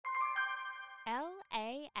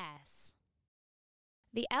LAS.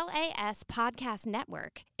 The LAS Podcast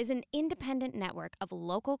Network is an independent network of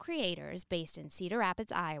local creators based in Cedar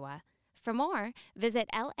Rapids, Iowa. For more, visit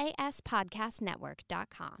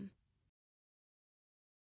laspodcastnetwork.com.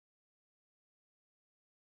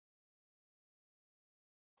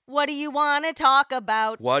 What do you want to talk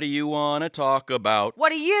about? What do you want to talk about? What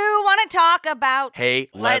do you want to talk about? Hey,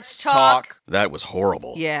 let's talk. That was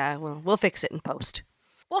horrible. Yeah, well, we'll fix it in post.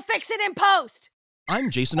 We'll fix it in post.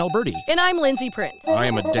 I'm Jason Alberti. And I'm Lindsay Prince. I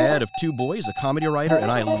am a dad of 2 boys, a comedy writer,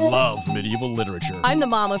 and I love medieval literature. I'm the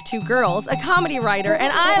mom of 2 girls, a comedy writer,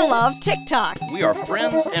 and I love TikTok. We are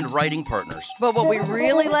friends and writing partners. But what we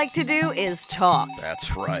really like to do is talk.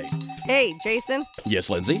 That's right. Hey, Jason. Yes,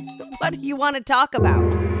 Lindsay? What do you want to talk about?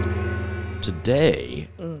 Today,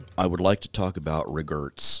 I would like to talk about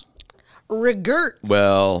regrets. Regret.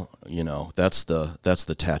 Well, you know, that's the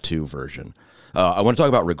tattoo version. I want to talk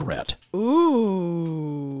about regret.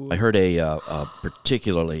 Ooh. I heard a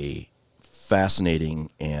particularly fascinating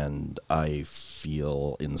and I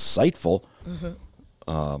feel insightful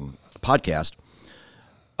podcast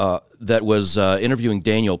that was interviewing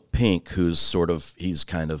Daniel Pink, he's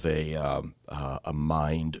kind of a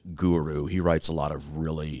mind guru. He writes a lot of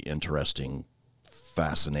really interesting,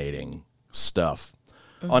 fascinating stuff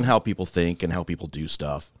on how people think and how people do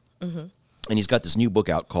stuff. And he's got this new book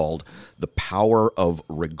out called The Power of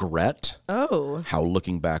Regret. Oh. How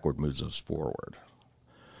Looking Backward Moves Us Forward.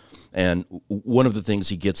 And one of the things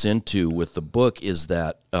he gets into with the book is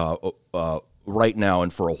that right now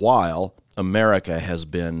and for a while, America has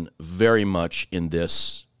been very much in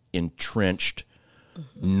this entrenched,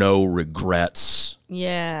 no regrets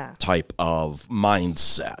type of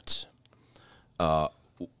mindset,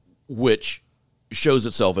 which shows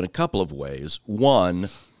itself in a couple of ways. One,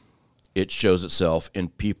 it shows itself in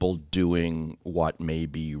people doing what may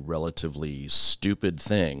be relatively stupid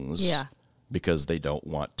things because they don't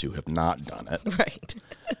want to have not done it. Right.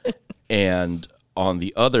 And on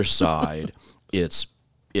the other side, it's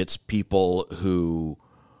people who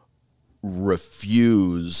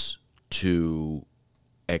refuse to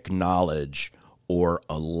acknowledge or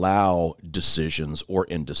allow decisions or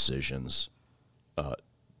indecisions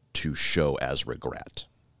to show as regret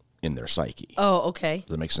in their psyche. Oh, okay. Does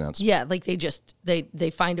that make sense? Yeah, like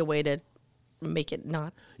they find a way to make it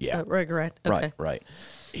not regret. Okay. Right.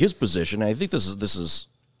 His position, I think this is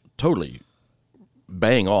totally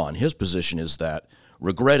bang on. His position is that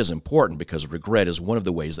regret is important because regret is one of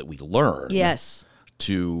the ways that we learn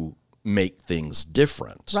to make things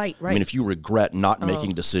different. Right. I mean, if you regret not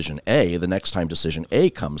making decision A, the next time decision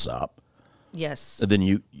A comes up,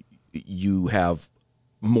 then you have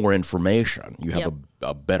more information. You have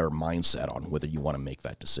a better mindset on whether you want to make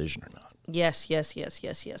that decision or not. Yes. I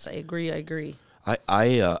agree.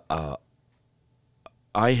 I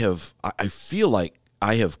feel like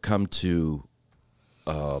I have come to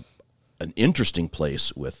an interesting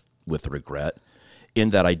place with regret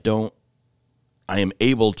in that I am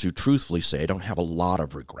able to truthfully say I don't have a lot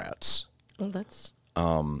of regrets. Well, that's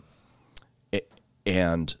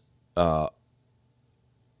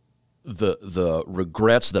the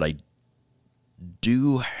regrets that I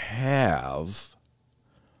do have,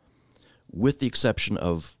 with the exception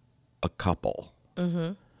of a couple,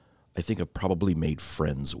 I think I've probably made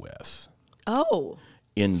friends with. Oh.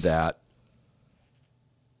 In that,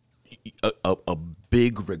 a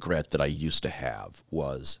big regret that I used to have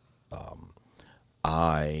was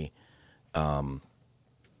I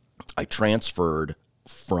transferred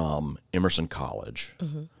from Emerson College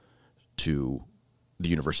to the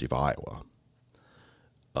University of Iowa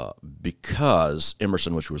because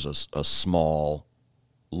Emerson, which was a small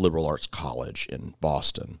liberal arts college in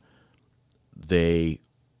Boston, they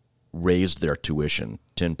raised their tuition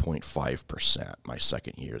 10.5% my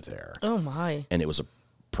second year there. Oh, my. And it was a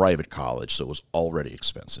private college, so it was already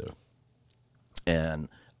expensive. And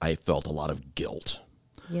I felt a lot of guilt.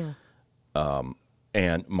 Yeah.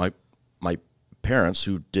 And my parents,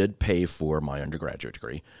 who did pay for my undergraduate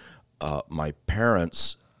degree, my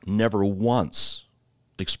parents never once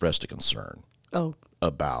expressed a concern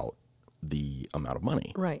about the amount of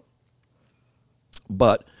money. Right.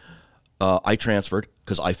 But I transferred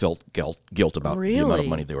because I felt guilt about the amount of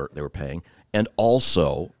money they were paying, and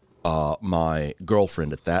also my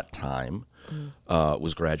girlfriend at that time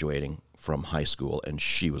was graduating from high school, and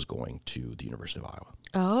she was going to the University of Iowa.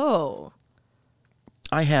 Oh.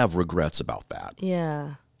 I have regrets about that.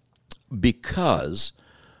 Yeah. Because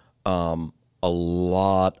a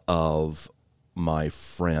lot of my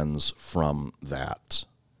friends from that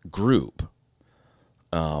group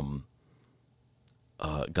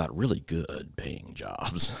got really good paying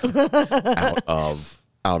jobs out of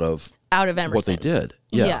out of Emerson. what they did.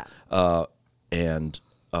 Yeah. And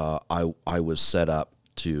I was set up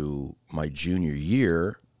to my junior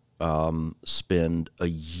year spend a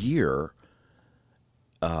year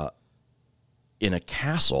in a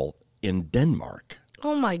castle in Denmark.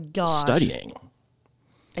 Oh my gosh. Studying.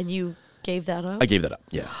 And you gave that up? I gave that up,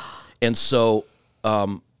 yeah. And so,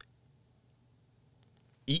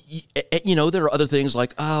 you know, there are other things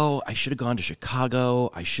like, oh, I should have gone to Chicago.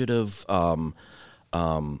 I should have done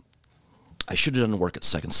work at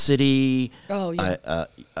Second City. Oh, yeah.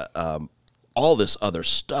 All this other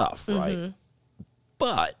stuff, right?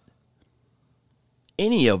 But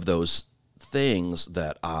any of those things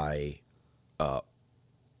that I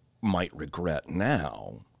might regret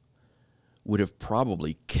now would have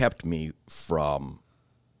probably kept me from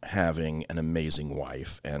having an amazing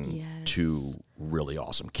wife and two really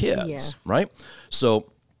awesome kids, right?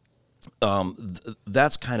 So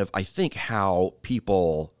that's kind of, I think, how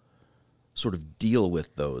people sort of deal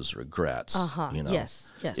with those regrets. You know?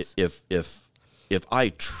 Yes. If I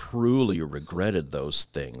truly regretted those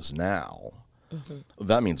things now,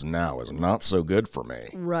 that means now is not so good for me.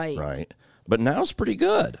 Right. But now's pretty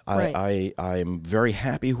good. I'm very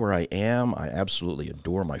happy where I am. I absolutely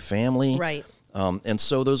adore my family. Right. And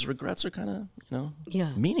so those regrets are kind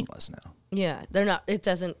of, meaningless now. Yeah, they're not. It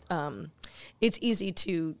doesn't. It's easy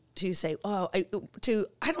to say, oh, I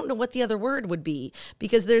don't know what the other word would be,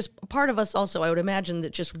 because there's a part of us also, I would imagine,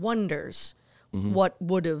 that just wonders what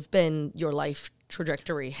would have been your life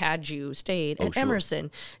trajectory had you stayed at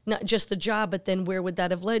Emerson. Not just the job, but then where would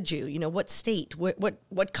that have led you? You know, what state,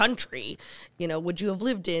 what country, would you have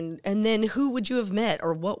lived in? And then who would you have met,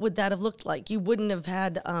 or what would that have looked like? You wouldn't have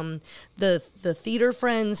had the theater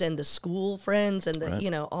friends and the school friends and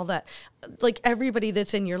the, all that. Like everybody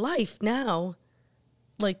that's in your life now,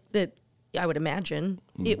 like that, I would imagine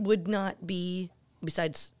it would not be,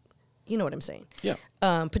 besides, you know what I'm saying? Yeah.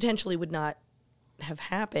 Potentially would not have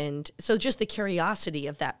happened. So just the curiosity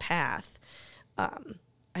of that path,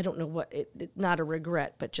 I don't know what not a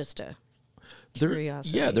regret, but just a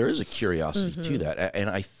curiosity. There is a curiosity to that. And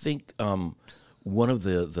I think one of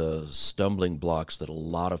the stumbling blocks that a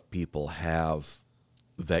lot of people have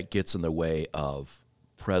that gets in the way of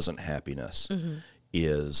present happiness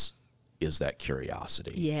is that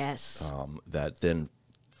curiosity. Yes. That then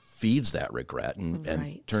feeds that regret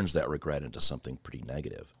and turns that regret into something pretty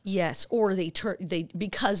negative. Yes, or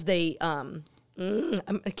because they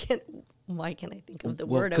why can't I think of the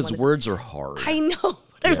word? Because words are hard. I know.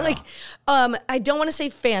 I'm like, I don't want to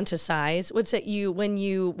say fantasize. What's that?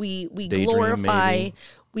 We glorify. Maybe.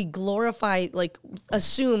 We glorify, like,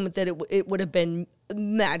 assume that it would have been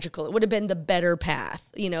magical. It would have been the better path.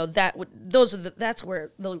 That's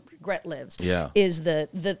where the regret lives. Yeah. Is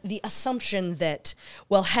the assumption that,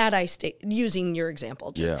 well, had I stayed, using your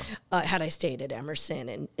example, had I stayed at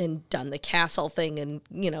Emerson and done the castle thing and,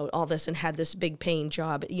 all this and had this big paying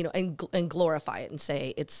job, and glorify it and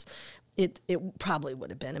say it probably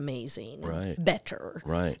would have been amazing, better.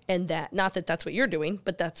 Right. And not that that's what you're doing,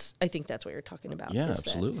 but I think that's what you're talking about. Yeah,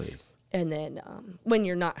 absolutely. And then when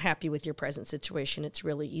you're not happy with your present situation, it's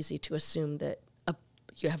really easy to assume that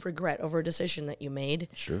you have regret over a decision that you made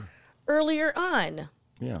earlier on.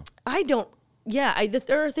 Yeah. I don't. Yeah,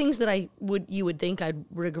 there are things that you would think I'd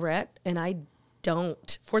regret, and I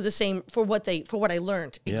don't for what I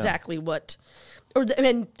learned exactly what,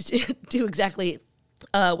 do exactly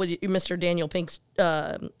what Mr. Daniel Pink's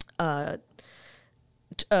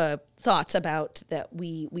thoughts about that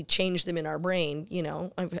we change them in our brain.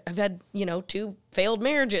 I've had 2 failed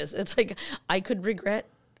marriages. It's like I could regret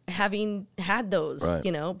having had those,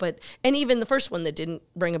 but and even the first one that didn't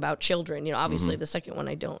bring about children, obviously the second one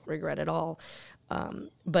I don't regret at all.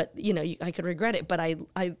 But I could regret it, but I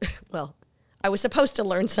was supposed to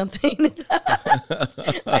learn something.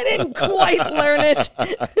 I didn't quite learn it,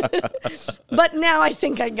 but now I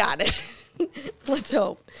think I got it. Let's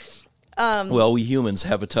hope. Well, we humans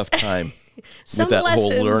have a tough time with that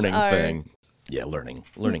whole learning thing. Yeah, learning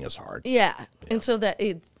is hard. Yeah, and so that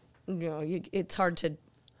it's hard to,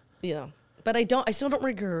 but I still don't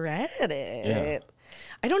regret it. Yeah.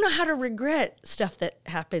 I don't know how to regret stuff that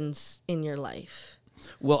happens in your life.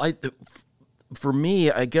 Well, for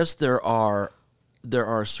me, I guess there are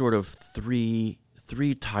sort of three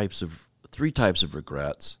types of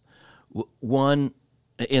regrets. One,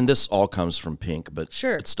 and this all comes from Pink, but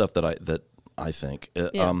it's stuff that I think.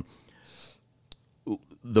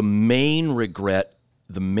 The main regret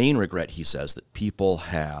he says that people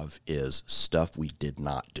have is stuff we did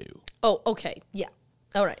not do. Oh, okay, yeah,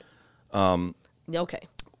 all right. Okay.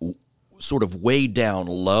 Sort of way down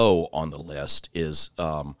low on the list is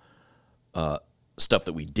stuff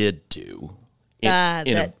that we did do in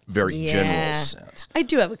a very general sense. I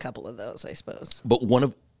do have a couple of those, I suppose. But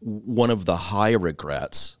one of the high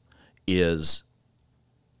regrets is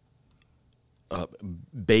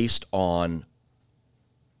based on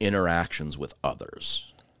interactions with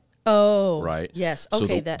others. Oh, right. Yes. So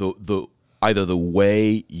Okay. the either the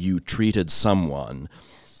way you treated someone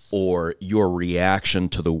or your reaction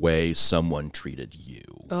to the way someone treated you.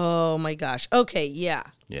 Oh my gosh. Okay. Yeah.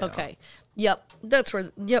 Yeah. Okay. Yep. That's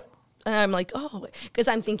where. Yep. And I'm like, oh, because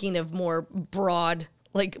I'm thinking of more broad,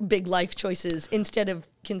 like big life choices instead of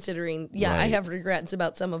considering. Yeah, I Right. have regrets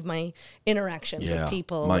about some of my interactions with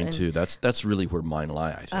people. Mine and, too. That's really where mine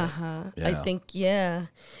lie, I think. I think, yeah.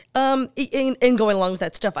 And going along with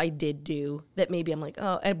that stuff I did do that maybe I'm like,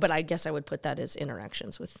 oh, but I guess I would put that as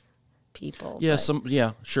interactions with people. Yeah,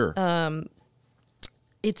 but sure.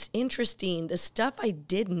 it's interesting. The stuff I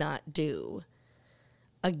did not do,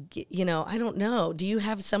 I don't know. Do you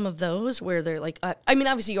have some of those where they're like, I mean,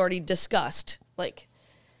 obviously you already discussed, like,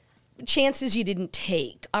 chances you didn't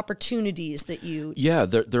take, opportunities that you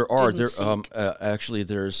there are didn't seek. actually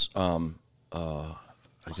there's I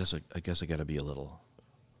guess I got to be a little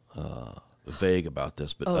vague about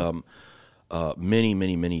this, but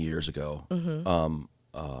many years ago,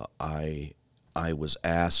 I was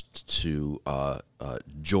asked to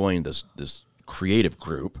join this creative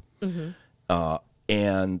group,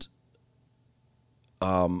 and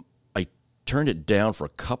I turned it down for a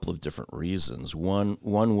couple of different reasons. One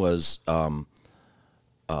was I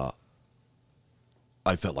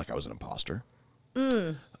felt like I was an imposter.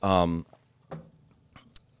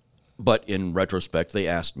 But in retrospect, they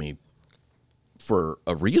asked me for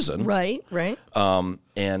a reason. Right.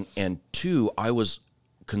 And two, I was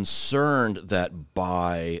concerned that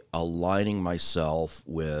by aligning myself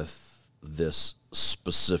with this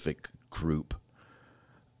specific group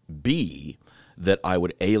B, that I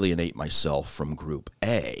would alienate myself from group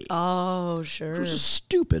A. Oh, sure. It was a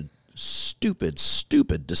stupid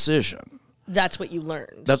decision. That's what you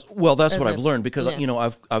learned. That's what As I've a- learned because yeah.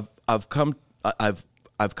 I've come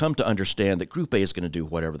to understand that Group A is going to do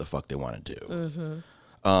whatever the fuck they want to do.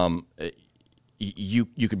 You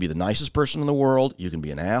can be the nicest person in the world. You can be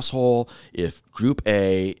an asshole. If Group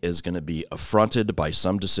A is going to be affronted by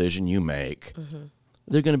some decision you make,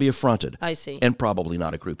 they're going to be affronted. I see. And probably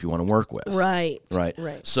not a group you want to work with. Right. Right.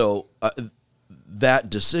 So that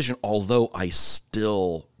decision, although I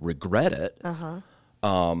still regret it,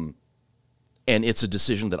 and it's a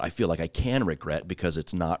decision that I feel like I can regret because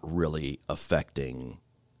it's not really affecting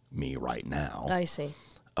me right now, I see.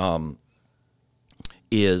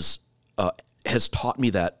 has taught me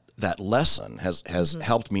that lesson, has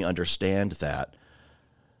helped me understand that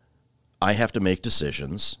I have to make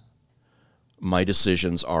decisions. My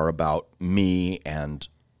decisions are about me and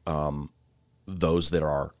those that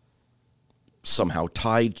are somehow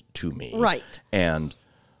tied to me. Right. And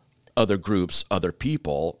other groups, other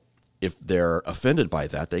people, if they're offended by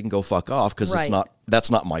that, they can go fuck off because Right.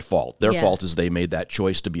 that's not my fault. Their Yeah. fault is they made that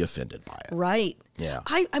choice to be offended by it. Right. Yeah.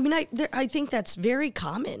 I think that's very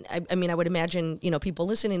common. I mean, I would imagine, people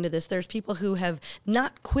listening to this, there's people who have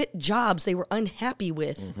not quit jobs they were unhappy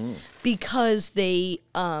with because they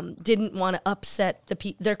didn't want to upset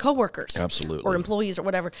their coworkers. Absolutely. Or employees or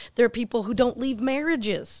whatever. There are people who don't leave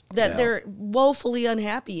marriages that Yeah. they're woefully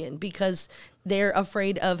unhappy in because they're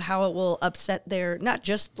afraid of how it will upset their, not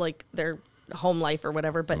just like their home life or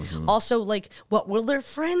whatever, but also like what will their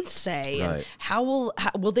friends say and Right. how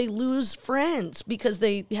will they lose friends because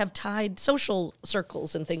they have tied social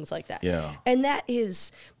circles and things like that. Yeah. And that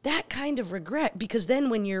is that kind of regret because then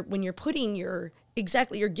when you're putting you're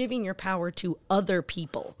giving your power to other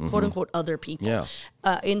people, quote unquote other people, Yeah.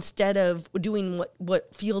 Instead of doing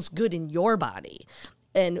what feels good in your body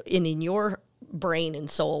and in your brain and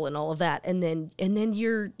soul and all of that, and then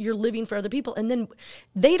you're living for other people, and then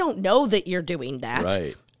they don't know that you're doing that,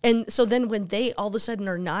 Right. And so then when they all of a sudden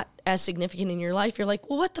are not as significant in your life, you're like,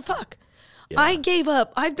 well, what the fuck? I gave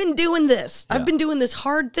up. I've been doing this. I've been doing this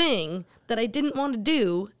hard thing that I didn't want to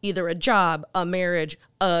do, either a job, a marriage,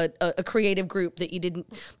 a creative group that you didn't,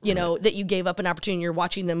 that you gave up an opportunity. You're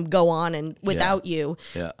watching them go on and without you.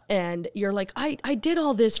 Yeah. And you're like, I did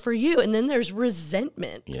all this for you. And then there's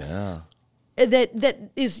resentment. Yeah.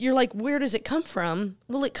 That is, you're like, where does it come from?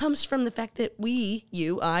 Well, it comes from the fact that we,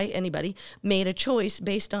 you, I, anybody, made a choice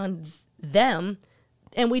based on them,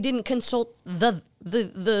 and we didn't consult the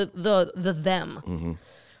them.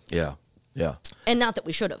 Yeah. Yeah. And not that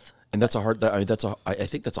we should have. And that's I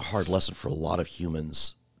think that's a hard lesson for a lot of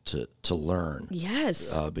humans to learn.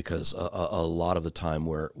 Yes. Because a lot of the time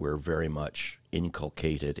we're very much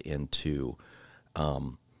inculcated into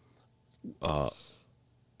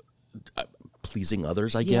pleasing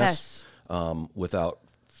others, I guess, without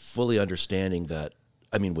fully understanding that,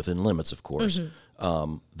 I mean, within limits, of course,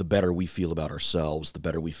 the better we feel about ourselves, the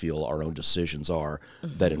better we feel our own decisions are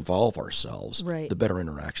that involve ourselves, Right. the better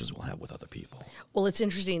interactions we'll have with other people. Well, it's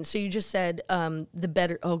interesting. So you just said the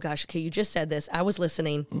better. Oh gosh, okay. You just said this. I was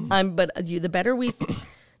listening. The better we.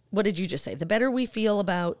 What did you just say? The better we feel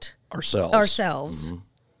about Ourselves.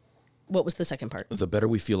 What was the second part? The better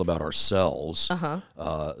we feel about ourselves,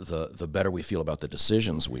 the better we feel about the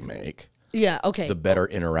decisions we make, Yeah. Okay. the better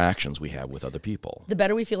interactions we have with other people. The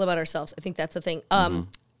better we feel about ourselves. I think that's the thing.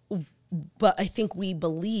 But I think we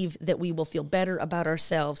believe that we will feel better about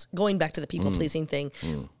ourselves. Going back to the people pleasing thing,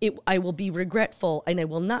 I will be regretful and I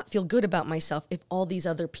will not feel good about myself if all these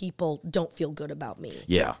other people don't feel good about me.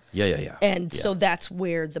 Yeah. And so that's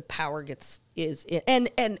where the power and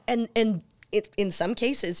it, in some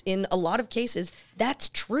cases, in a lot of cases, that's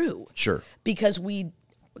true. Sure. Because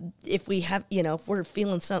if we're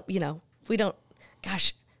feeling if we don't,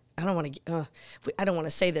 gosh, I don't want to, I don't want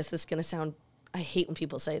to say this. This is going to sound, I hate when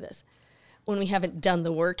people say this. When we haven't done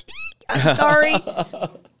the work, I'm sorry.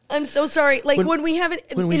 I'm so sorry. Like when we haven't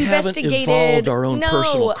investigated, evolved our own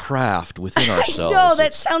personal craft within ourselves. No,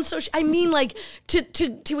 that sounds so. I mean, like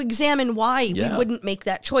to examine why we wouldn't make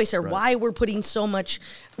that choice, or why we're putting so much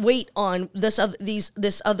weight on this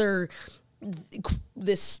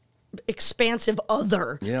expansive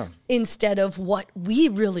other, instead of what we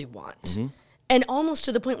really want, and almost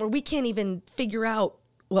to the point where we can't even figure out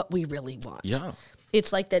what we really want. Yeah.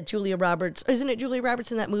 It's like that Julia Roberts, isn't it Julia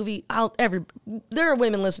Roberts in that movie? There are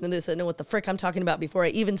women listening to this that know what the frick I'm talking about before I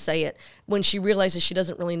even say it, when she realizes she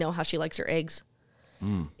doesn't really know how she likes her eggs.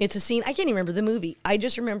 It's a scene, I can't even remember the movie. I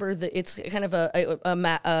just remember that it's kind of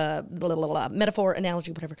a metaphor,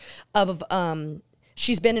 analogy, whatever, of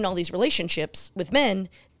she's been in all these relationships with men,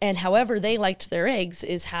 and however they liked their eggs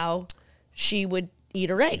is how she would eat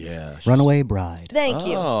her eggs. Yeah. Runaway Bride. Thank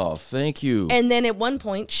you. Oh, thank you. And then at one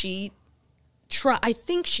point I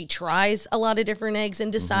think she tries a lot of different eggs and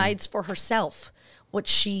decides for herself what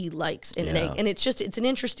she likes in an egg. And it's an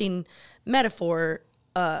interesting metaphor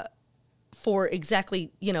for exactly,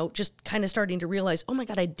 just kind of starting to realize, oh my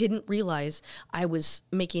God, I didn't realize I was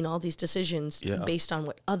making all these decisions based on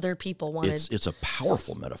what other people wanted. It's a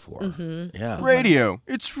powerful metaphor. Yeah. Radio.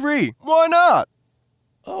 It's free. Why not?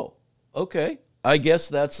 Oh, okay. I guess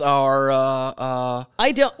that's our. Was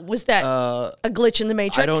that a glitch in the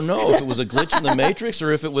Matrix? I don't know if it was a glitch in the Matrix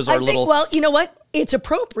or if it was our little. Well, you know what? It's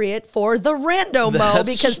appropriate for the rando-mo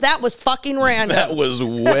because that was fucking random. That was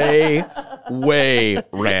way, way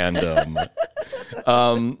random.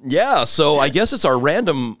 Yeah, so I guess it's our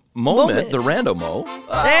random moment. The rando-mo.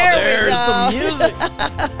 There's the music.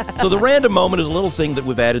 So the random moment is a little thing that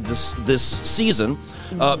we've added this season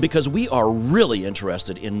because we are really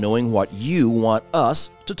interested in knowing what you want us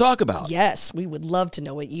to talk about. Yes, we would love to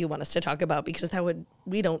know what you want us to talk about because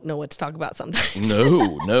we don't know what to talk about sometimes.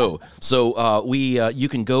 No. So you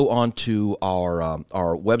can go on to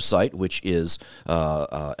our website, which is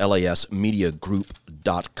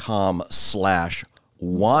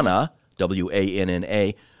lasmediagroup.com/WANNA,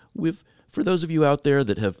 WANNA. For those of you out there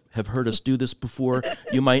that have heard us do this before,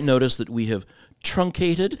 you might notice that we have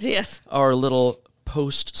truncated our little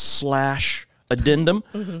post/addendum.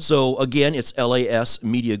 So again, it's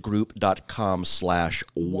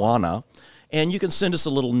lasmediagroup.com/WANNA. And you can send us a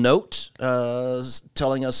little note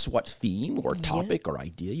telling us what theme or topic or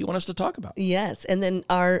idea you want us to talk about. Yes. And then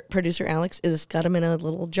our producer, Alex, has got them in a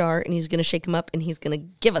little jar, and he's going to shake them up, and he's going to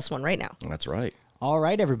give us one right now. That's right. All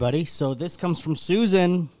right, everybody. So this comes from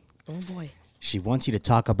Susan. Oh, boy. She wants you to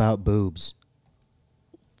talk about boobs.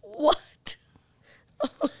 What? Oh,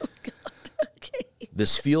 God. Okay.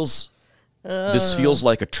 This feels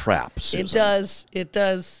like a trap, Susan. It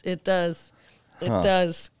does. It does.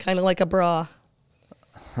 Kind of like a bra.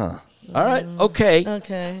 All right. Okay.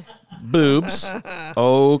 Okay. Boobs.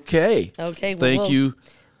 Okay. Okay. Thank you.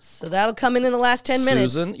 So that'll come in the last 10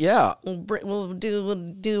 minutes. Susan, yeah. We'll do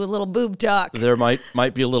a little boob talk. There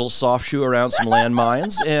might be a little soft shoe around some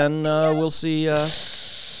landmines, and we'll see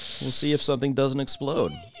if something doesn't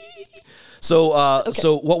explode. So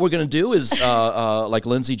so what we're going to do is, like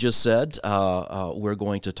Lindsay just said, we're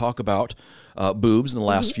going to talk about boobs in the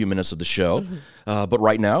last few minutes of the show. But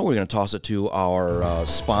right now, we're going to toss it to our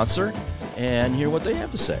sponsor and hear what they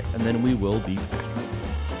have to say, and then we will be back.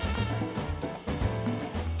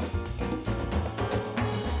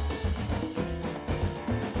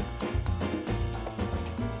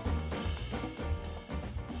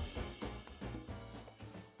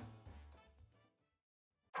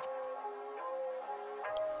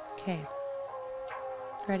 Okay.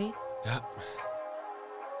 Ready?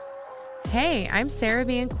 Hey, I'm Sarah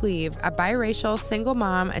Van Cleve, a biracial single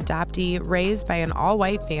mom adoptee raised by an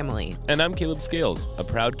all-white family. And I'm Caleb Scales, a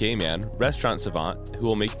proud gay man, restaurant savant who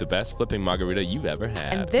will make the best flipping margarita you've ever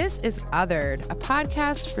had. And this is Othered, a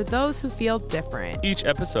podcast for those who feel different. Each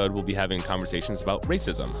episode will be having conversations about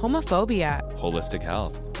racism, Homophobia, holistic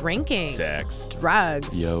health, drinking, sex,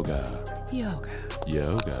 drugs, yoga,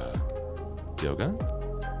 yoga, yogurt.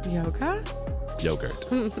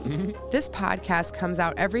 This podcast comes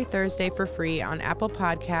out every Thursday for free on Apple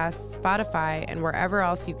Podcasts, Spotify, and wherever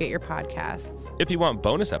else you get your podcasts. If you want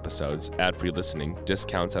bonus episodes, ad-free listening,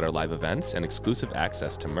 discounts at our live events, and exclusive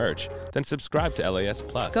access to merch, then subscribe to LAS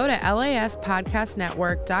Plus. Go to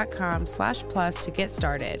laspodcastnetwork.com/plus to get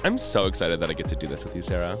started. I'm so excited that I get to do this with you,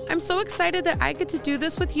 Sarah. I'm so excited that I get to do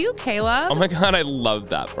this with you, Caleb. Oh my God, I love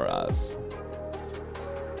that for us.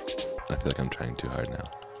 I feel like I'm trying too hard now.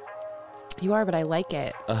 You are, but I like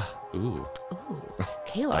it. Ooh. Ooh,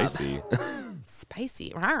 Caleb. Spicy. Spicy.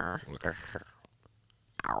 Rawr.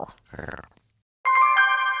 Ow.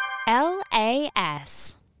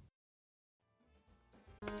 LAS.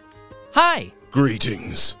 Hi.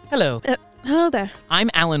 Greetings. Hello. Hello there. I'm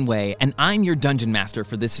Alan Way, and I'm your dungeon master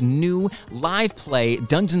for this new live play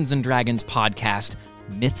Dungeons & Dragons podcast,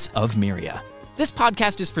 Myths of Myria. This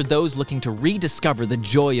podcast is for those looking to rediscover the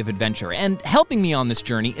joy of adventure, and helping me on this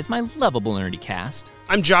journey is my lovable nerdy cast.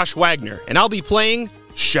 I'm Josh Wagner, and I'll be playing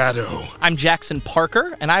Shadow. I'm Jackson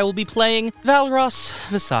Parker, and I will be playing Valros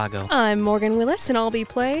Visago. I'm Morgan Willis, and I'll be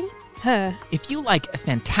playing her. If you like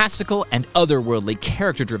fantastical and otherworldly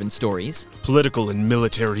character-driven stories, Political and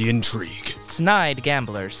military intrigue. Snide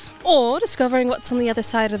gamblers. Or discovering what's on the other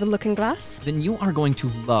side of the looking glass. then you are going to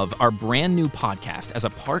love our brand new podcast as a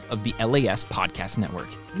part of the LAS Podcast Network.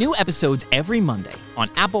 New episodes every Monday on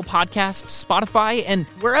Apple Podcasts, Spotify, and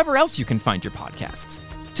wherever else you can find your podcasts.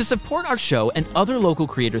 To support our show and other local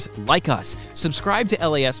creators like us, subscribe to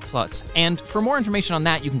LAS Plus. And for more information on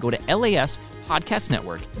that, you can go to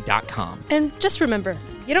laspodcastnetwork.com. And just remember,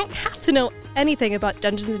 you don't have to know anything about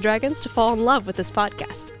Dungeons & Dragons to fall in love with this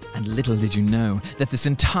podcast. And little did you know that this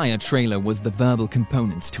entire trailer was the verbal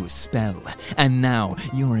components to a spell. And now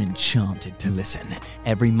you're enchanted to listen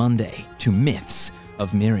every Monday to Myths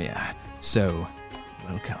of Myria. So,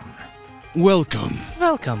 welcome Welcome.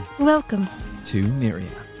 Welcome. Welcome. to Myria.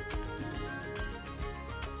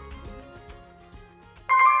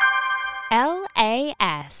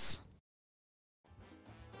 LAS.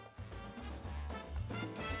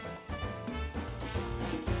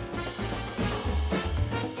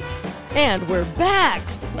 And we're back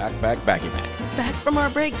Back. from our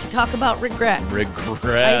break to talk about regrets.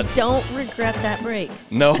 Regrets. I don't regret that break.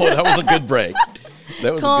 No, that was a good break.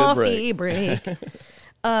 That was a good break. Coffee break.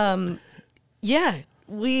 Yeah,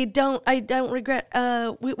 we don't. I don't regret.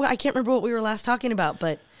 I can't remember what we were last talking about,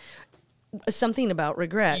 but something about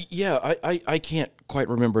regret. Yeah, I can't quite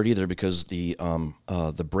remember it either because the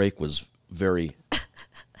break was very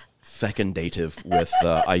fecundative with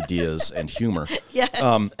ideas and humor. Yes.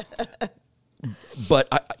 But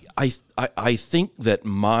I think that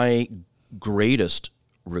my greatest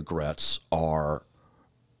regrets are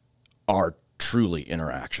truly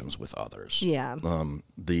interactions with others. Yeah.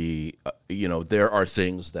 There are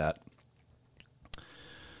things that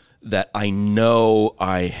I know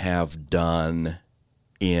I have done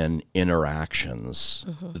in interactions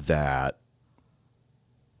that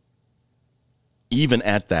even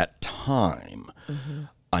at that time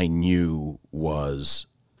I knew was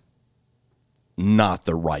not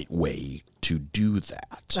the right way to do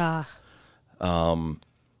that. Oh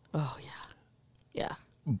yeah.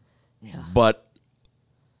 But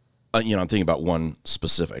I'm thinking about one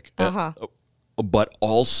specific. But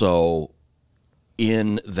also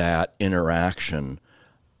in that interaction,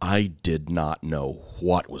 I did not know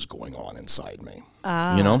what was going on inside me.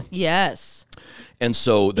 Yes. And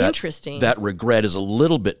so Interesting. that regret is a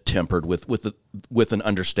little bit tempered with an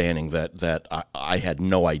understanding that I had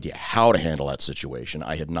no idea how to handle that situation.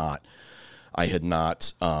 I had not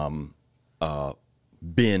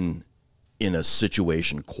been in a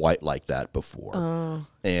situation quite like that before,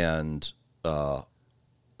 and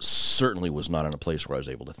certainly was not in a place where I was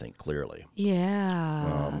able to think clearly.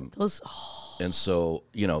 Yeah. And so,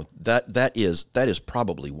 that is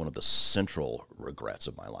probably one of the central regrets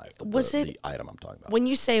of my life. The item I'm talking about? When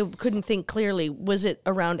you say couldn't think clearly, was it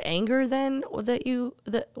around anger then or do you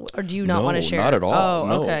not want to share? No, not at all. Oh,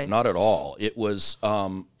 no, okay. not at all. It was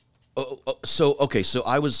so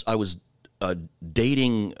I was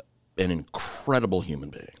dating an incredible human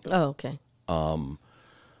being. Oh, okay.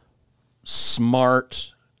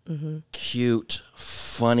 Smart, cute,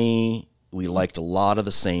 funny, We liked a lot of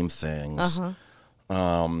the same things.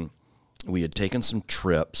 We had taken some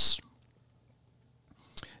trips,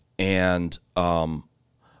 and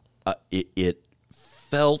it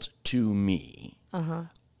felt to me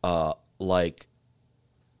like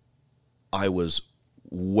I was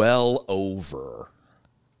well over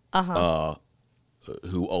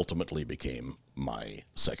who ultimately became my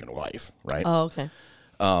second wife, right? Oh, okay.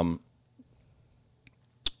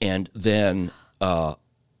 And then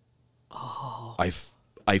I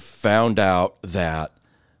found out that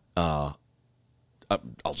I'll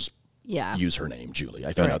just use her name, Julie.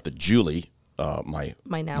 I found out that Julie, my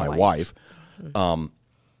wife,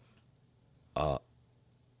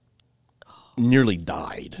 nearly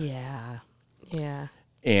died. Yeah.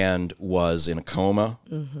 And was in a coma,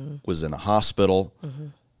 was in a hospital,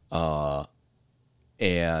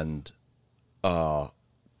 and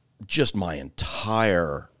just my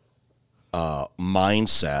entire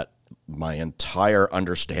mindset, my entire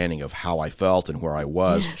understanding of how I felt and where I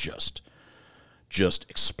was just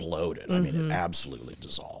exploded. I mean, it absolutely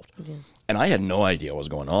dissolved. And I had no idea what was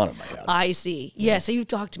going on in my head. I see. Yeah, so you've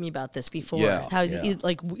talked to me about this before. How you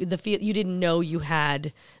didn't know you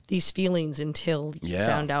had these feelings until you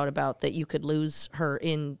found out about that you could lose her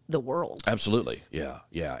in the world. Absolutely. Yeah.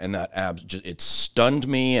 And that it stunned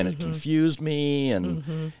me and it confused me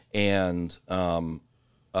and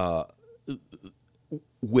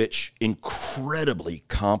which incredibly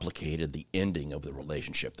complicated the ending of the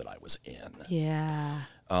relationship that I was in. Yeah.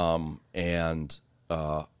 And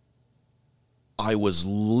I was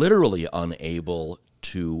literally unable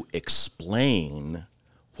to explain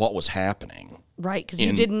what was happening. Right, because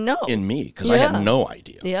you didn't know. In me, because I had no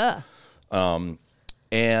idea. Yeah. And,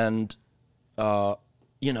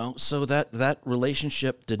 so that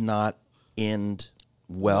relationship did not end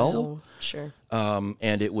well. Sure.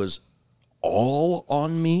 And it was all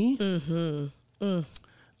on me. And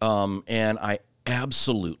I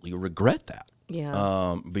absolutely regret that.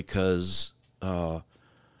 Yeah. Because, the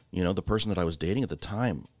person that I was dating at the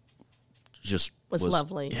time just was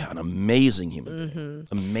lovely. Yeah, an amazing human being.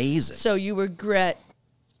 Amazing. So you regret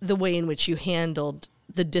the way in which you handled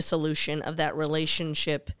the dissolution of that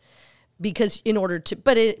relationship, because in order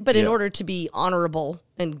to be honorable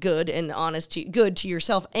and good and honest good to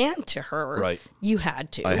yourself and to her, right, you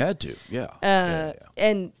had to. I had to, yeah.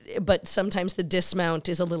 But sometimes the dismount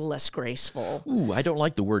is a little less graceful. Ooh, I don't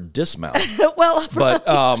like the word dismount. Well, but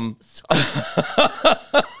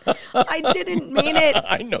I didn't mean it.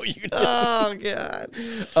 I know you did. Oh God.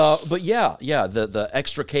 But the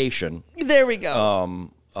extrication. There we go.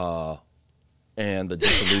 And the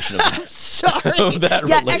dissolution of that, sorry. Of that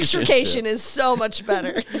relationship. Extrication is so much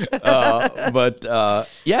better.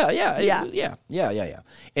 Yeah.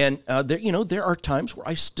 And there are times where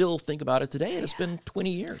I still think about it today, and it's been 20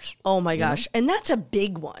 years. Oh my gosh. And that's a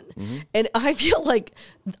big one. And I feel like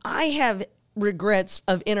I have regrets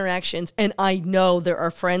of interactions, and I know there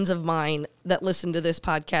are friends of mine that listen to this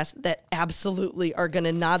podcast that absolutely are going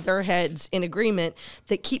to nod their heads in agreement,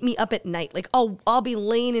 that keep me up at night. Like, I'll be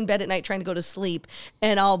laying in bed at night trying to go to sleep,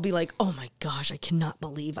 and I'll be like, oh my gosh, I cannot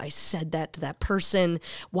believe I said that to that person.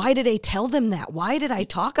 Why did I tell them that? Why did I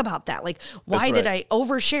talk about that? Like, why did I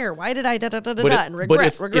overshare? Why did I and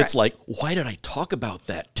regret? It's like, why did I talk about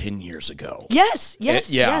that 10 years ago? Yes.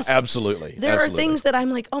 Absolutely. There are things that I'm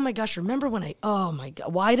like, oh my gosh, remember when oh my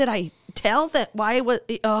God, why did I tell that?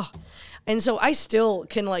 And so I still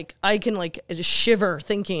can shiver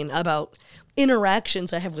thinking about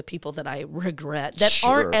interactions I have with people that I regret that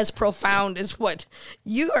aren't as profound as what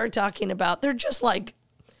you are talking about. They're just like,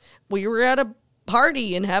 we were at a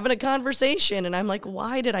party and having a conversation, and I'm like,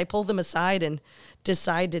 why did I pull them aside and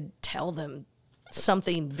decide to tell them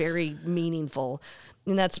something very meaningful?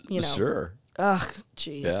 And that's, Sure. Ugh,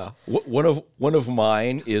 jeez. Yeah. One of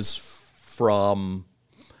mine is from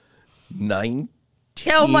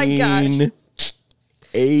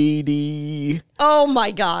 1980. Oh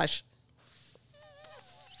my gosh.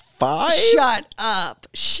 5? Shut up.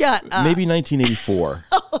 Maybe 1984.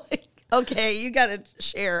 Okay, you got to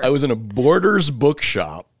share. I was in a Borders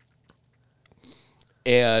bookshop,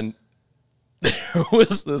 and there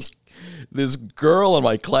was this girl in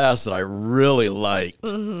my class that I really liked.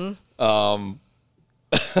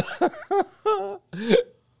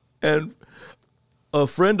 And a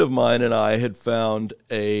friend of mine and I had found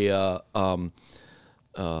a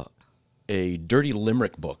dirty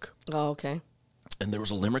limerick book. Oh, okay. And there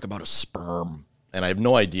was a limerick about a sperm, and I have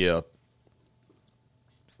no idea.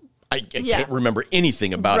 I can't remember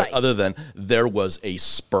anything about it other than there was a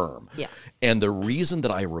sperm. Yeah. And the reason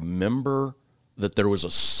that I remember that there was a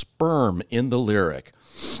sperm in the lyric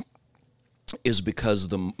is because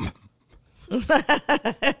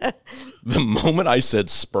The moment I said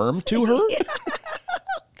sperm to her,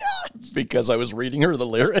 because I was reading her the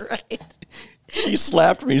lyric, Right. she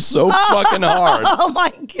slapped me so fucking hard. Oh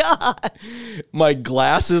my God. My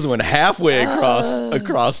glasses went halfway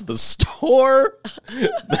across the store.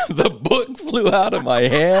 The book flew out of my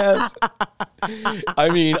hands. I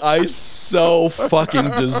mean, I so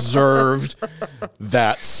fucking deserved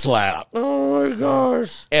that slap. Oh my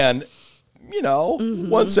gosh. And, you know,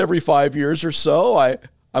 once every 5 years or so,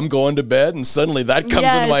 I'm going to bed and suddenly that comes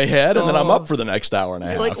into my head and then I'm up for the next hour and a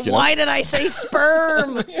half. Like, you know? why did I say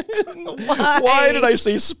sperm? Why did I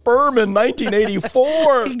say sperm in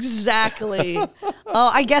 1984? Exactly.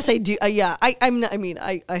 Oh, I guess I do. Yeah,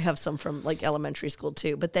 I have some from like elementary school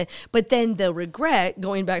too. But then the regret,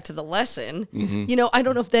 going back to the lesson, you know, I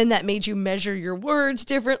don't know if then that made you measure your words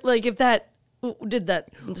different. Like if that did that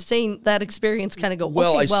saying that experience kind of go,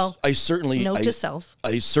 well, okay, I certainly note to self.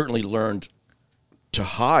 I certainly learned to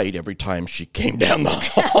hide every time she came down the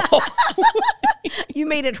hall. You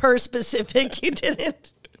made it her specific. You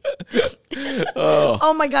didn't.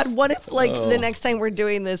 Oh my God! What if like the next time we're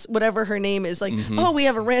doing this, whatever her name is, like, oh, we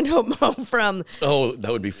have a random from Oh,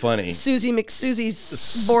 that would be funny. Susie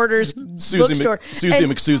McSusie's Borders bookstore. Susie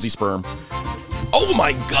McSusie sperm. Oh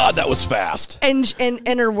my God, that was fast. And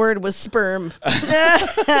her word was sperm.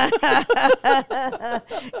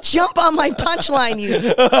 Jump on my punchline, you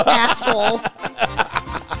asshole.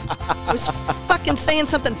 I was fucking saying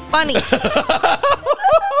something funny.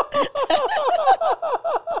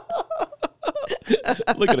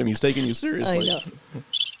 Look at him, he's taking you seriously. I know.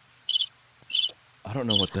 I don't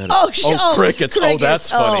know what that is. Crickets. Oh,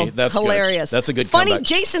 that's funny. That's hilarious. Good. That's a good funny. comeback.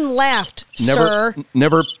 Jason laughed, sir.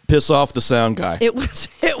 Never piss off the sound guy. It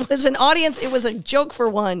was an audience. It was a joke for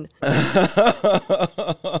one.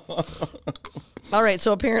 All right,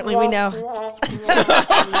 so apparently we now.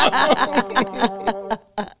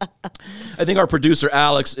 I think our producer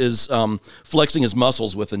Alex is flexing his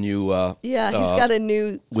muscles with a new. He's got a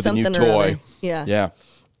new with something a new or toy. other. Yeah. Yeah.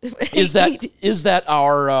 Is that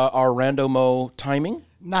our randomo timing?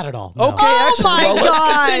 Not at all. No. Okay, Oh excellent. my Well,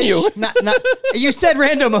 God. let's continue. You said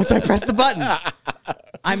randomo, so I pressed the button.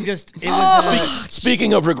 I'm just. It was,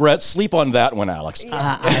 Speaking of regrets, sleep on that one, Alex.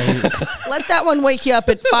 Let that one wake you up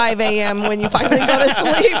at 5 a.m. when you finally go to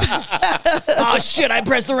sleep. oh shit! I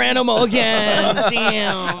pressed the randomo again.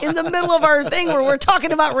 Damn. In the middle of our thing where we're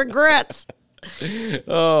talking about regrets.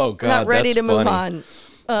 Oh God, Not ready that's to move funny. on.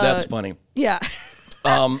 That's funny. Yeah.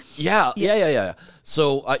 Yeah.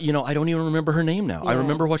 So, I don't even remember her name now. I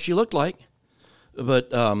remember what she looked like,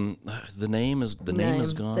 but the name is gone. The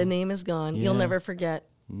name is gone. Yeah. You'll never forget.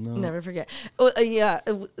 No. Never forget. Oh, yeah.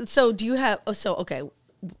 So do you have? Okay.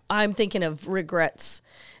 I'm thinking of regrets,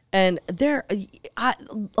 and a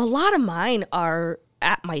lot of mine are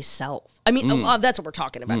at myself. I mean, that's what we're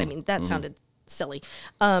talking about. I mean, that sounded silly.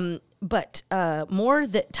 But more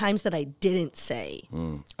times that I didn't say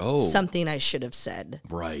something I should have said.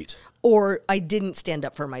 Right. Or I didn't stand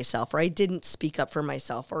up for myself, or I didn't speak up for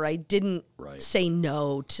myself, or I didn't say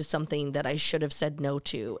no to something that I should have said no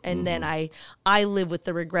to. And then I live with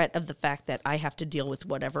the regret of the fact that I have to deal with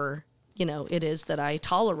whatever, it is that I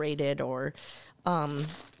tolerated or, and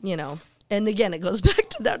again, it goes back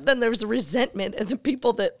to that. Then there's the resentment, and the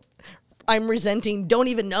people that I'm resenting don't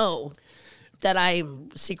even know that I'm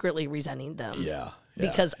secretly resenting them. Yeah.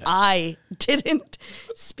 Because I didn't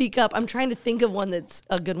speak up. I'm trying to think of one that's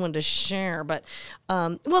a good one to share. But,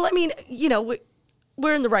 we're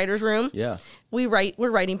in the writer's room. Yeah. We're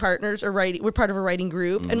writing partners, we're part of a writing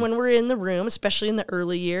group. And when we're in the room, especially in the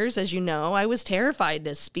early years, as you know, I was terrified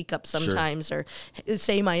to speak up sometimes or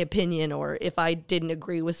say my opinion, or if I didn't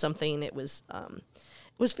agree with something, it was a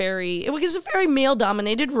very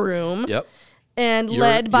male-dominated room. Yep. And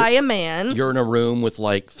led by a man. You're in a room with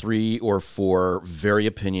like 3 or 4 very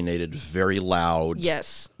opinionated, very loud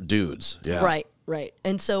dudes. Yeah. Right.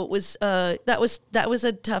 And so it was that was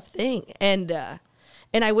a tough thing. And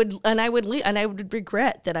I would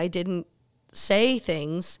regret that I didn't say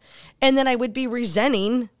things, and then I would be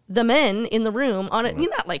resenting the men in the room on it.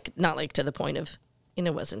 Not like to the point of,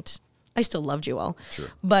 it wasn't. I still loved you all. Sure.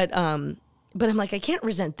 But I'm like, I can't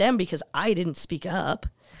resent them because I didn't speak up.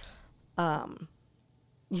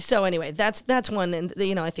 So anyway, that's one,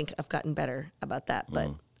 and I think I've gotten better about that,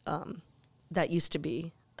 but that used to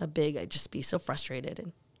be I'd just be so frustrated.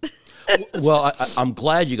 And well, I'm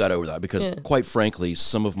glad you got over that because, quite frankly,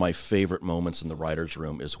 some of my favorite moments in the writer's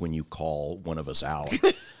room is when you call one of us out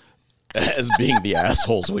as being the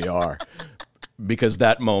assholes we are, because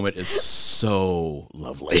that moment is so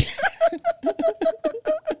lovely.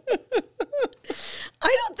 I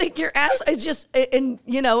I don't think you're it's just,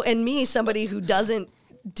 and me, somebody who doesn't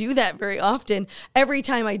do that very often. Every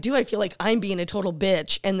time I do, I feel like I'm being a total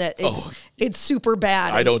bitch, and that it's super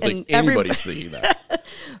bad. I don't think anybody's thinking that.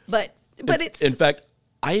 but it's in fact,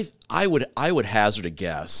 I would hazard a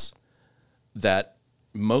guess that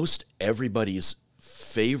most everybody's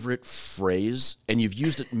favorite phrase, and you've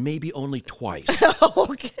used it maybe only twice.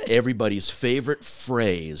 Okay. Everybody's favorite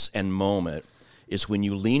phrase and moment is when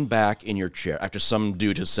you lean back in your chair after some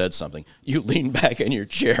dude has said something. You lean back in your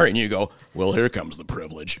chair and you go, "Well, here comes the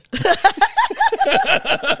privilege."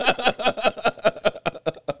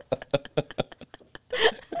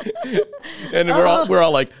 And we're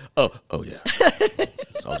all like, oh yeah.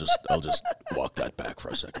 I'll just walk that back for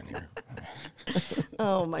a second here.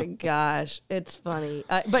 Oh my gosh, it's funny.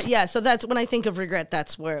 But yeah, so that's when I think of regret.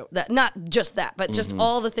 That's where not just that, but just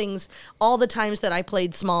all the things, all the times that I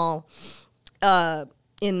played small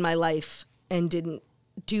in my life and didn't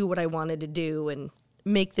do what I wanted to do and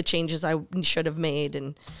make the changes I should have made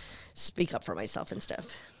and speak up for myself and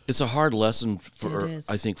stuff. It's a hard lesson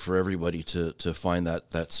I think for everybody to find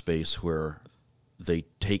that space where they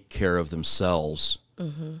take care of themselves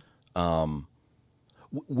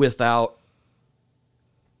without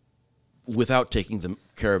taking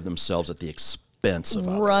care of themselves at the expense of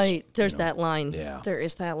others. Right. There's that line. Yeah. There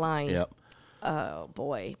is that line. Yep. Oh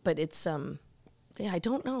boy. But it's I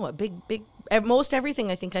don't know. A big most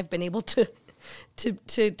everything I think I've been able to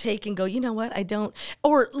take and go, you know what, I don't,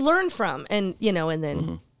 or learn from, and and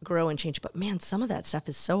then grow and change. But man, some of that stuff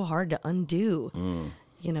is so hard to undo.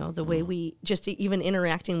 The way we just even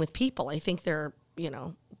interacting with people. I think they're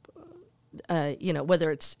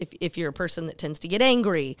whether it's if you're a person that tends to get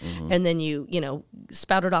angry and then you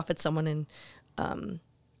spout it off at someone, and I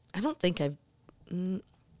don't think I've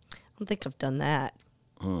done that.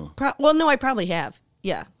 Well, no, I probably have.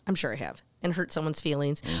 Yeah, I'm sure I have, and hurt someone's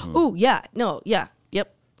feelings. Oh, yeah, no, yeah,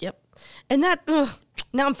 yep. And that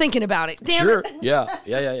now I'm thinking about it. Damn sure. it. Yeah.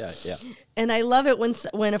 And I love it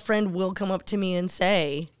when a friend will come up to me and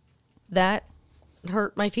say, "That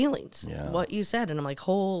hurt my feelings." Yeah. What you said, and I'm like,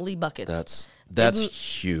 "Holy buckets!" That's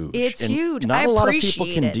huge. It's and huge. Not I a lot of appreciate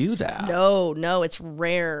people can it. do that. No, it's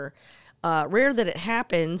rare. Rare that it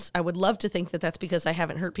happens. I would love to think that that's because I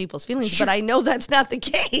haven't hurt people's feelings, but I know that's not the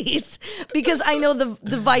case because I know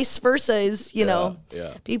the vice versa is,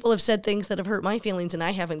 people have said things that have hurt my feelings and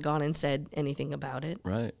I haven't gone and said anything about it.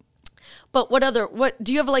 Right. But what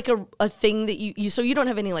do you have like a thing that you so you don't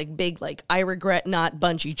have any like big, like I regret not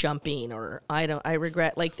bungee jumping, or I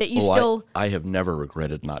regret like that you still. I have never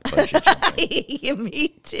regretted not bungee jumping. Me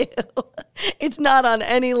too. It's not on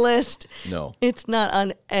any list. No. It's not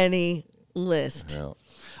on any list. No.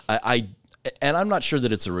 I'm not sure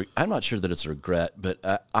that it's a regret, but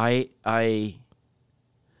I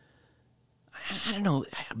don't know.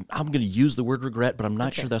 I'm going to use the word regret, but I'm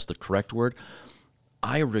not sure that's the correct word.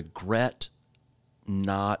 I regret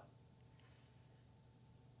not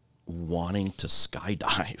wanting to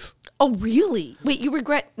skydive. Oh, really? Wait, you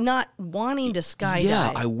regret not wanting to skydive?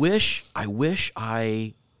 Yeah, I wish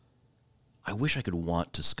I could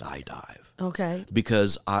want to skydive. Okay.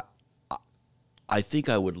 Because I think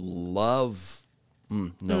I would love.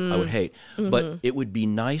 I would hate. But it would be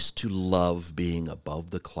nice to love being above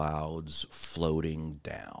the clouds, floating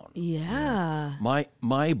down. Yeah.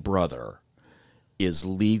 My brother is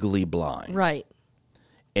legally blind. Right.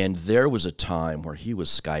 And there was a time where he was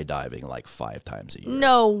skydiving like 5 times a year.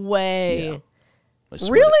 No way. Yeah.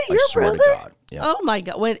 Really? Your brother? brother? To God. Yeah. Oh my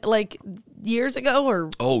God. When, like years ago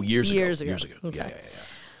or? Oh, years ago. Okay.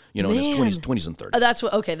 Yeah. In his 20s and 30s. Oh, that's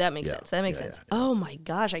what. Okay, that makes sense. That makes sense. Yeah. Oh my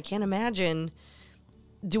gosh, I can't imagine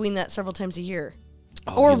doing that several times a year,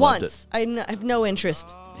 Oh, or he loved once. I have no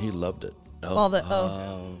interest. He loved it. Oh, All the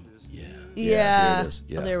yeah. Yeah. Here it is.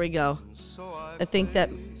 Yeah. Oh, there we go. I think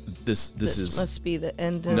that This is must be the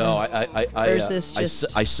end. No, I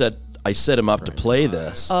set him up to play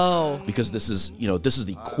this. Oh. Because this is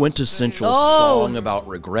the quintessential song about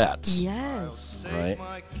regrets. Yes. Right?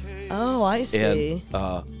 Oh, I see.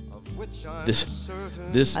 And this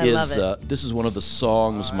is one of the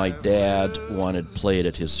songs my dad wanted played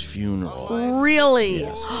at his funeral. Really?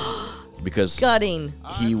 Yes. Because gutting.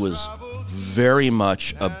 He was very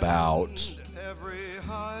much about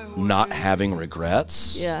not having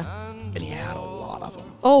regrets. Yeah. And he had a lot of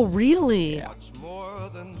them. Oh, really? Yeah.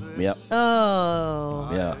 Yep. Oh.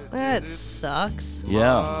 Yeah. That sucks.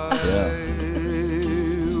 Yeah.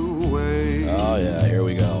 Oh, yeah. Here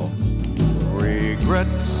we go. Regrets.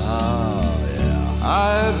 Oh, yeah.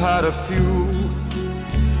 I've had a few,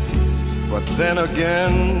 but then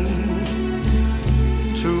again,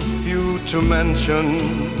 too few to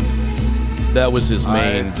mention. That was his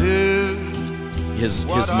main his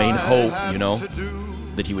main hope, you know,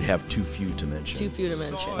 that he would have too few to mention. Too few to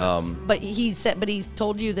mention. But he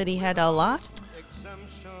told you that he had a lot?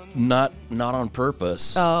 Not on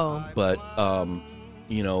purpose. Oh. But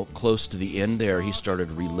you know, close to the end there, he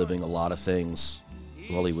started reliving a lot of things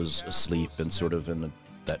while he was asleep and sort of in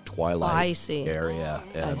that twilight area.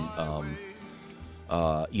 And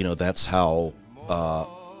you know, that's how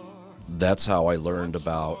I learned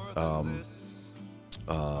about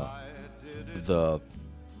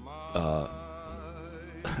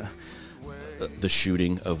the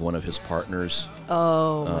shooting of one of his partners.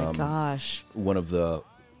 Oh my gosh.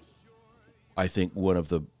 I think one of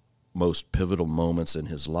the most pivotal moments in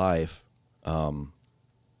his life.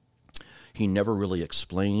 He never really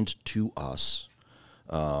explained to us.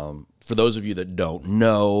 For those of you that don't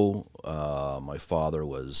know, my father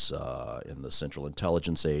was in the Central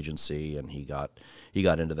Intelligence Agency, and he got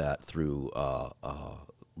into that through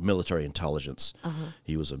military intelligence. Uh-huh.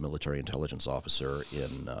 He was a military intelligence officer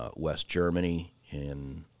in West Germany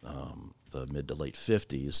in the mid to late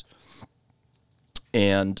 50s.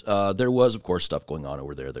 And there was, of course, stuff going on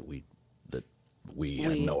over there that we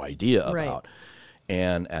had no idea about. Right.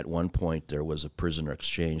 And at one point, there was a prisoner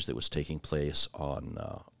exchange that was taking place on,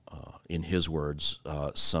 in his words,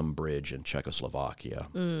 some bridge in Czechoslovakia,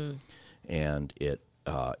 and it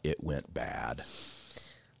went bad.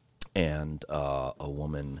 And a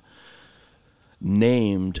woman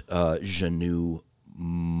named Janou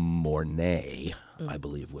Mornay, I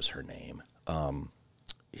believe was her name.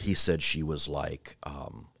 He said she was like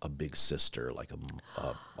a big sister, like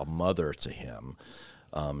a mother to him.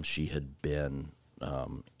 She had been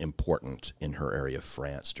important in her area of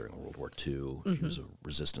France during World War II. Mm-hmm. She was a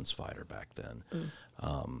resistance fighter back then.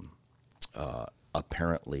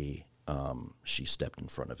 Apparently, she stepped in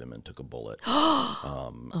front of him and took a bullet,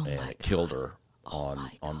 and it killed her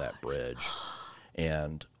on that bridge.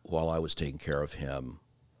 And while I was taking care of him,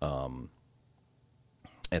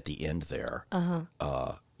 at the end there,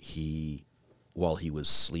 while he was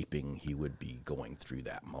sleeping, he would be going through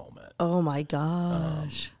that moment. Oh my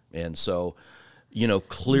gosh! And so, you know,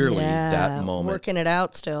 clearly that moment, working it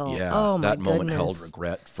out still. Yeah, oh my that moment goodness. held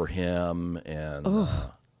regret for him, and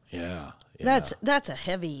that's a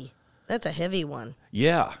heavy one.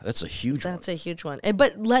 Yeah, that's a huge one. That's a huge one.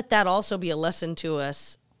 But let that also be a lesson to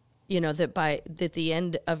us, you know, that at the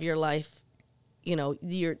end of your life, you know,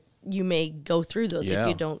 you may go through those if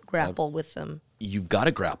you don't grapple with them. You've got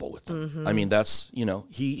to grapple with them. Mm-hmm. I mean, that's, you know,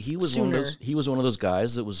 he was one of those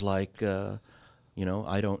guys that was like, you know,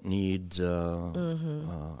 I don't need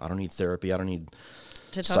therapy. I don't need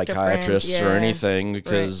psychiatrists or anything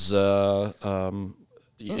because, you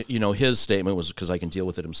know, his statement was because I can deal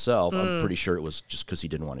with it himself. I'm pretty sure it was just because he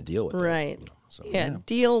didn't want to deal with it. Right. You know, so,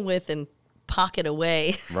 deal with and pocket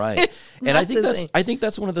away. Right. And I think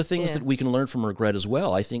that's one of the things that we can learn from regret as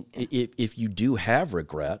well. I think if you do have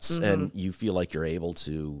regrets and you feel like you're able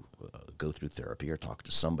to go through therapy or talk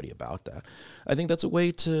to somebody about that, I think that's a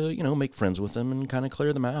way to, you know, make friends with them and kind of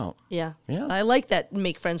clear them out. Yeah. Yeah. I like that.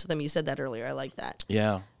 Make friends with them. You said that earlier. I like that.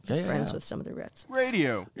 Yeah. Friends with some of the regrets.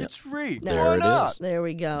 Radio. It's free. There it is. There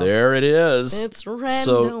we go. There it is. It's random.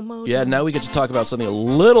 So, now we get to talk about something a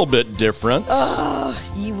little bit different. Yeah.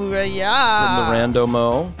 From the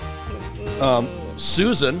Randomo.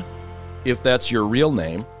 Susan, if that's your real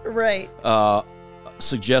name. Right.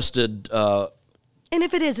 Suggested. And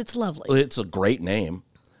if it is, it's lovely. It's a great name.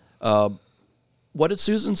 What did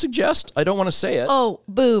Susan suggest? I don't want to say it. Oh,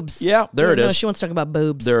 boobs. Yeah, there it is. No, she wants to talk about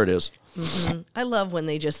boobs. There it is. Mm-hmm. I love when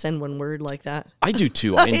they just send one word like that. I do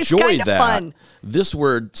too. I enjoy that. Fun. This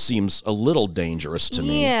word seems a little dangerous to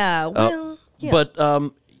me. Yeah. Well. But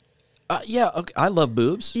okay, I love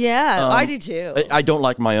boobs. Yeah, I do too. I don't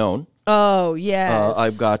like my own. Oh yes.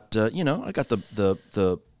 I've got I got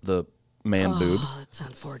the man boob. That's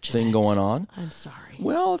unfortunate. Thing going on. I'm sorry.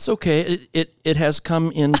 Well, it's okay. It has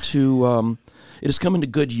come into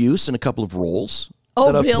good use in a couple of roles.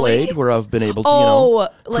 That I've played where I've been able to,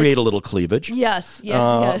 create a little cleavage. Yes.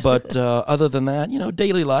 But other than that,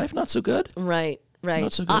 daily life, not so good. Right.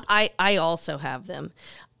 Not so good. I also have them.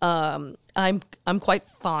 I'm quite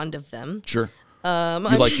fond of them. Sure.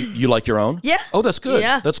 You like your own? Yeah. Oh, that's good.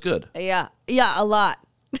 Yeah. That's good. Yeah. Yeah, a lot.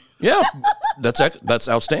 Yeah. That's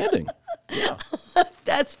outstanding. Yeah.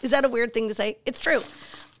 Is that a weird thing to say? It's true.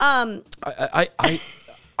 I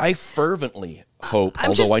fervently hope,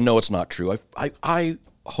 I know it's not true, I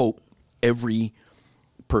hope every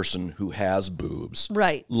person who has boobs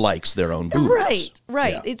likes their own boobs.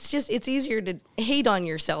 Right. Yeah. It's easier to hate on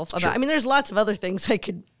yourself about. Sure. I mean, there's lots of other things I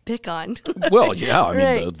could pick on. Well, yeah, I mean,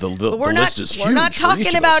 Right. the But we're list not, is huge. We're not for each talking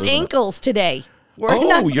of us, about isn't it? ankles today.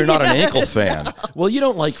 You're not an ankle fan. Well, you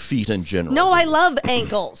don't like feet in general. No, do I you? love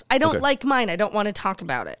ankles. I don't Okay. like mine. I don't want to talk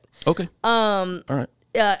about it. Okay. All right.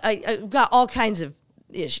 I've got all kinds of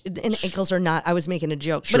issues. And ankles are not. I was making a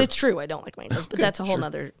joke, Sure. but it's true. I don't like my ankles, but that's a whole sure.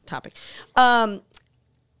 nother topic.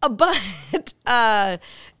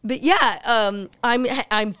 But yeah,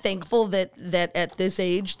 I'm thankful that at this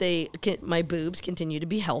age my boobs continue to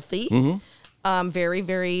be healthy. Very,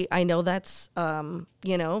 very. I know that's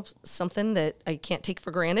something that I can't take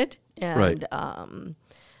for granted. And, Right.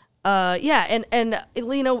 yeah, and I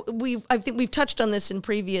think we've touched on this in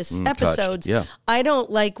previous episodes. yeah. I don't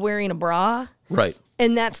like wearing a bra. Right.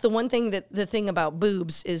 And that's the one thing the thing about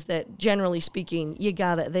boobs is that generally speaking,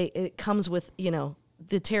 it comes with,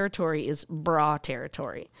 the territory is bra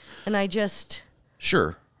territory. And I just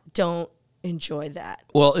Sure. don't enjoy that.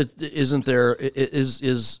 Well, isn't there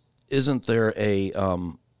a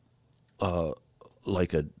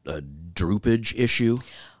like a droopage issue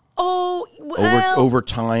Oh, well, over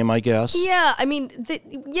time, I guess? yeah, I mean, I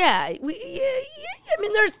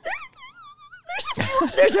mean, there's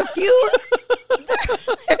a few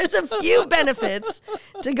benefits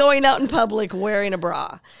to going out in public wearing a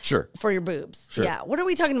bra. Sure. For your boobs. Sure. Yeah. What are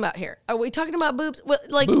we talking about here? Are we talking about boobs? Well,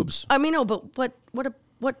 like Boobs. I mean, no, but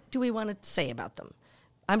what do we want to say about them?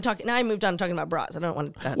 I moved on to talking about bras. I don't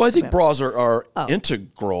want to. Well, I think bras are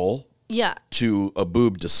integral Yeah. to a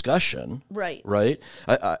boob discussion. Right. Right.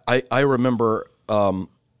 I remember.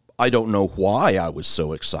 I don't know why I was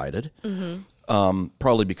so excited.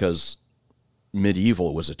 Probably because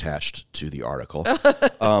medieval was attached to the article.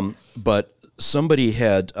 But somebody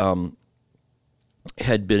had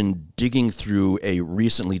been digging through a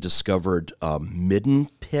recently discovered midden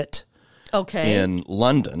pit Okay. in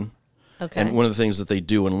London. Okay. And one of the things that they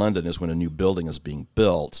do in London is when a new building is being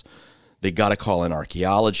built, they got to call in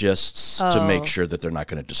archaeologists to make sure that they're not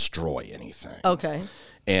going to destroy anything. Okay.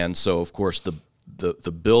 And so, of course, the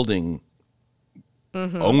building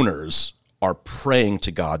owners are praying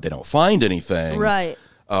to God they don't find anything. Right.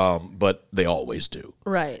 But they always do.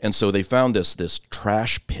 Right. And so they found this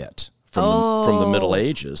trash pit from the Middle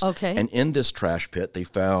Ages. Okay. And in this trash pit, they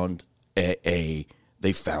found a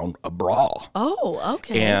bra. Oh,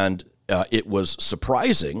 okay. And it was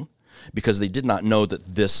surprising because they did not know that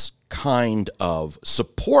this kind of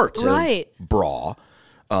supportive Right. bra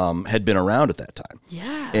had been around at that time.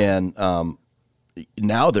 Yeah. And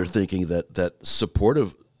now they're thinking that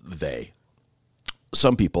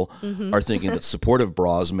some people are thinking that supportive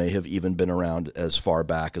bras may have even been around as far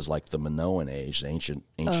back as like the Minoan age, ancient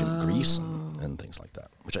Greece and things like that,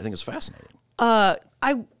 which I think is fascinating. I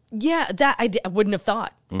wouldn't have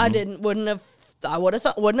thought. Mm-hmm. Wouldn't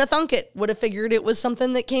have thunk it. Would have figured it was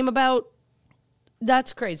something that came about.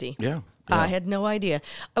 That's crazy. Yeah. I had no idea.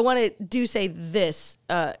 I want to say this.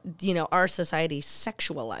 Our society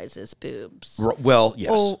sexualizes boobs. Well,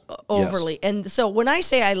 yes. Overly. And so when I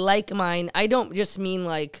say I like mine, I don't just mean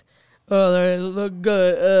like, oh, they look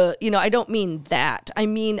good. I don't mean that. I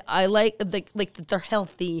mean, I like that they're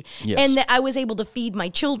healthy and that I was able to feed my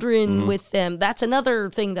children with them. That's another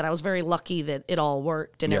thing that I was very lucky that it all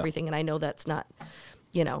worked and everything. And I know that's not,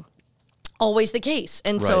 always the case.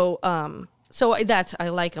 And Right. so I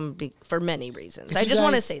like them for many reasons. I just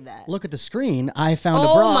want to say that. Look at the screen. I found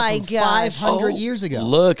Oh a bra my from gosh. 500 years ago.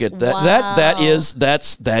 Look at that. Wow. That is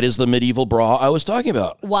the medieval bra I was talking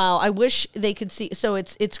about. Wow, I wish they could see. So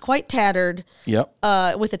it's quite tattered. Yep.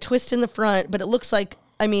 With a twist in the front, but it looks like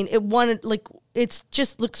it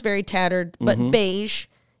just looks very tattered, but beige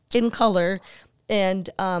in color, and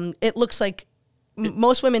it looks like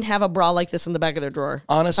most women have a bra like this in the back of their drawer.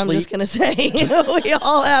 Honestly, I'm just gonna say we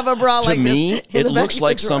all have a bra like To me, this. in it the back looks of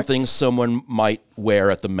like the drawer. something someone might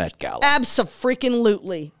wear at the Met Gala.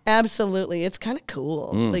 Absolutely. It's kind of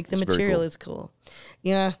cool. Like the it's very material cool. is cool.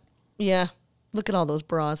 Yeah. Look at all those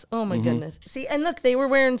bras. Oh Mm-hmm. my goodness. See, and look, they were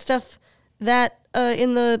wearing stuff that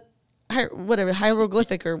in the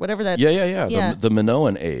hieroglyphic or whatever that. Yeah. The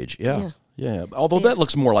Minoan age. Yeah. Although that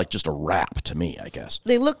looks more like just a wrap to me, I guess.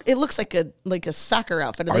 It looks like a soccer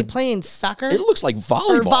outfit. Are they playing soccer? It looks like volleyball.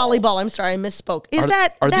 Or volleyball. I'm sorry, I misspoke. Are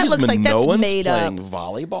that these looks like that's Minoans made playing up?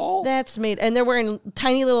 volleyball? That's made, and they're wearing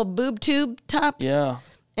tiny little boob tube tops. Yeah.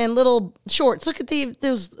 And little shorts. Look at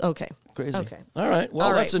those. Okay. Crazy. Okay. All right. Well,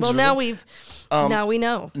 All that's right. Well, interesting. now we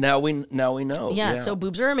know. Now we know. Yeah. So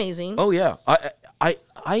boobs are amazing. Oh yeah. I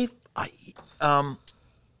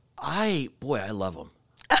love them.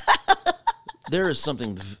 There is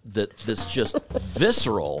something that's just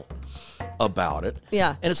visceral about it.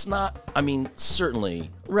 Yeah. And it's not. I mean, certainly.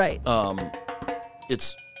 Right.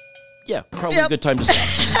 It's Yeah, probably a good time to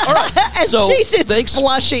stop. All right. And So Jason's thanks,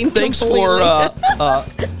 blushing thanks for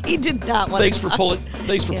completely. He did not want thanks to for talk. pulling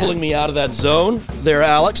pulling me out of that zone there,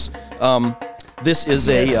 Alex. This is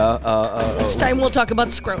Next a time we'll talk about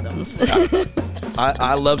scrotums.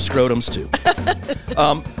 I love scrotums too.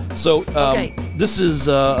 Okay. This is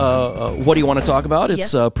What Do You Want to Talk About?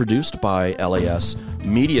 It's Yes. produced by LAS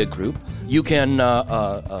Media Group. You can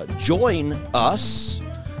join us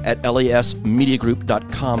at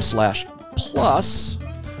lasmediagroup.com/plus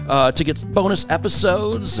to get bonus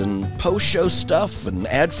episodes and post-show stuff and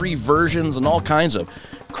ad-free versions and all kinds of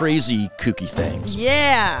crazy, kooky things.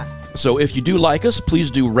 Yeah. So if you do like us, please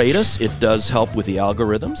do rate us. It does help with the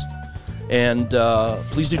algorithms. And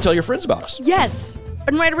please do tell your friends about us. Yes.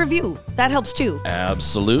 And write a review. That helps too.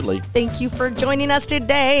 Absolutely. Thank you for joining us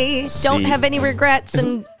today. See- Don't have any regrets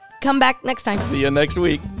and come back next time. See you next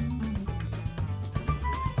week.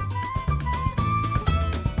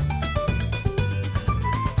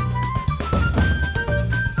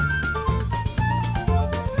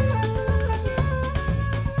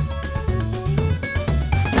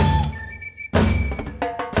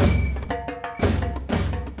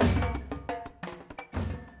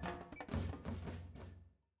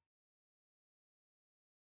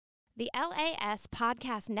 The LAS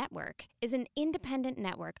Podcast Network is an independent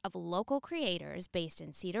network of local creators based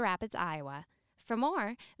in Cedar Rapids, Iowa. For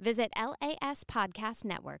more, visit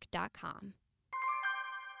laspodcastnetwork.com.